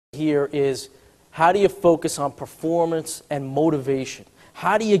here is, how do you focus on performance and motivation?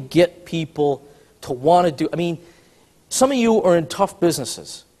 How do you get people to want to do? I mean, some of you are in tough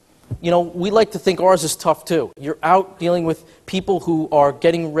businesses. You know, we like to think ours is tough too. You're out dealing with people who are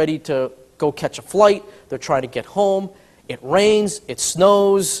getting ready to go catch a flight. They're trying to get home. It rains. It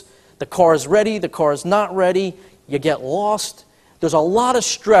snows. The car is ready. The car is not ready. You get lost. There's a lot of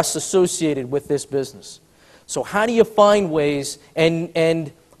stress associated with this business. So how do you find ways,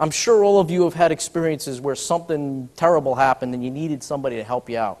 and I'm sure all of you have had experiences where something terrible happened and you needed somebody to help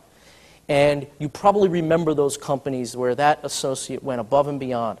you out. And you probably remember those companies where that associate went above and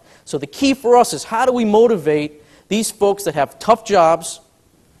beyond. So the key for us is, how do we motivate these folks that have tough jobs?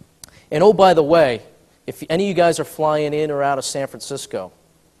 And oh, by the way, if any of you guys are flying in or out of San Francisco,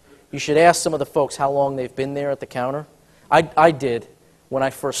 you should ask some of the folks how long they've been there at the counter. I did when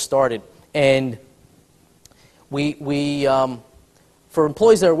I first started. And for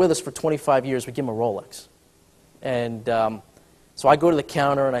employees that are with us for 25 years, we give them a Rolex. And so I go to the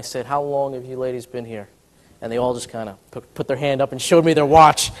counter and I said, how long have you ladies been here? And they all just kind of put their hand up and showed me their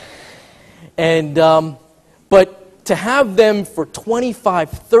watch. And but to have them for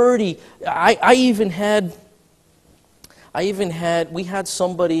 25, 30, we had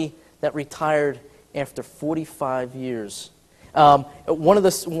somebody that retired after 45 years. I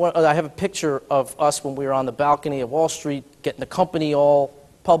have a picture of us when we were on the balcony of Wall Street, getting the company all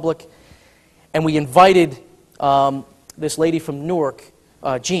public, and we invited this lady from Newark,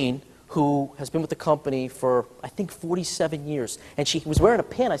 Jean, who has been with the company for, I think, 47 years. And she was wearing a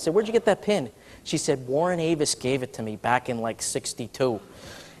pin. I said, where'd you get that pin? She said, Warren Avis gave it to me back in like 62.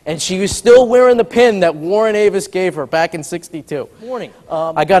 And she was still wearing the pin that Warren Avis gave her back in 62. Morning.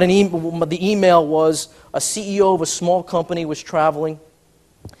 I got an email. The email was a CEO of a small company was traveling,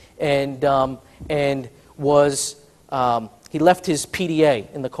 and he left his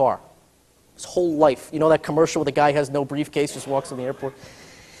PDA in the car. His whole life. You know that commercial where the guy has no briefcase, just walks in the airport?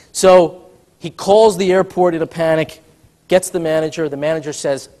 So he calls the airport in a panic, gets the manager. The manager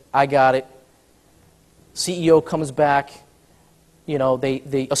says, I got it. CEO comes back. You know,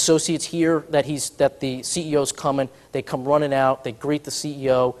 the associates hear that the CEO's coming. They come running out. They greet the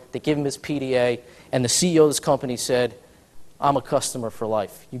CEO. They give him his PDA. And the CEO of this company said, I'm a customer for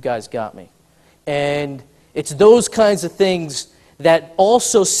life. You guys got me. And it's those kinds of things that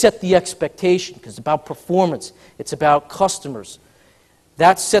also set the expectation, because it's about performance. It's about customers.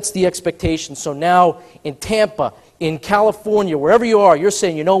 That sets the expectation. So now in Tampa, in California, wherever you are, you're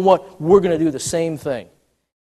saying, you know what, we're going to do the same thing.